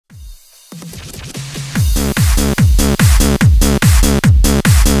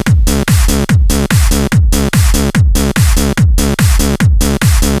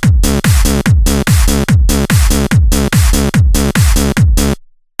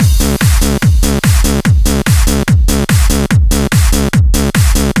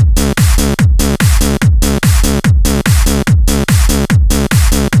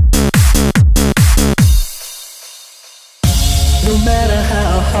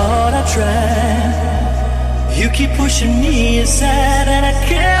try. You keep pushing me aside and I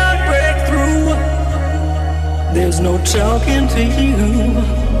can't break through. There's no talking to you.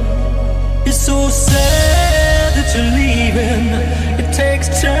 It's so sad that you're leaving. It takes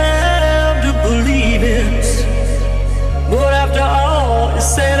time to believe it. But after all is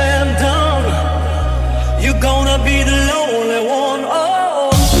said and done, you're gonna be the lonely one.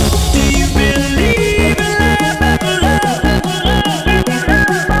 Oh, do you believe in love after love?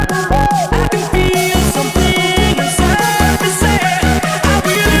 I can feel something inside me say I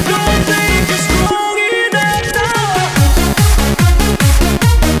really don't think you're strong enough now.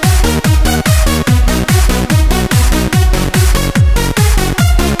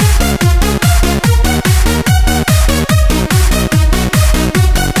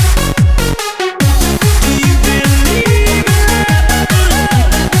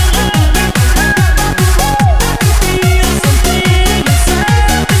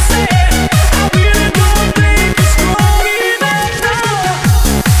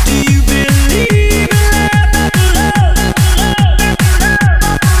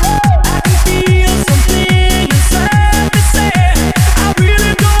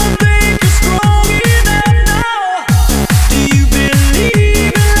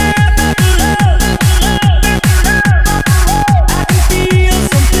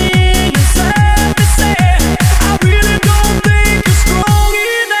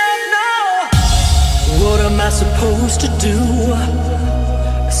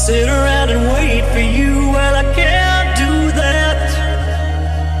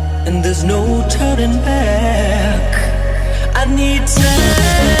 There's no turning back. I need time.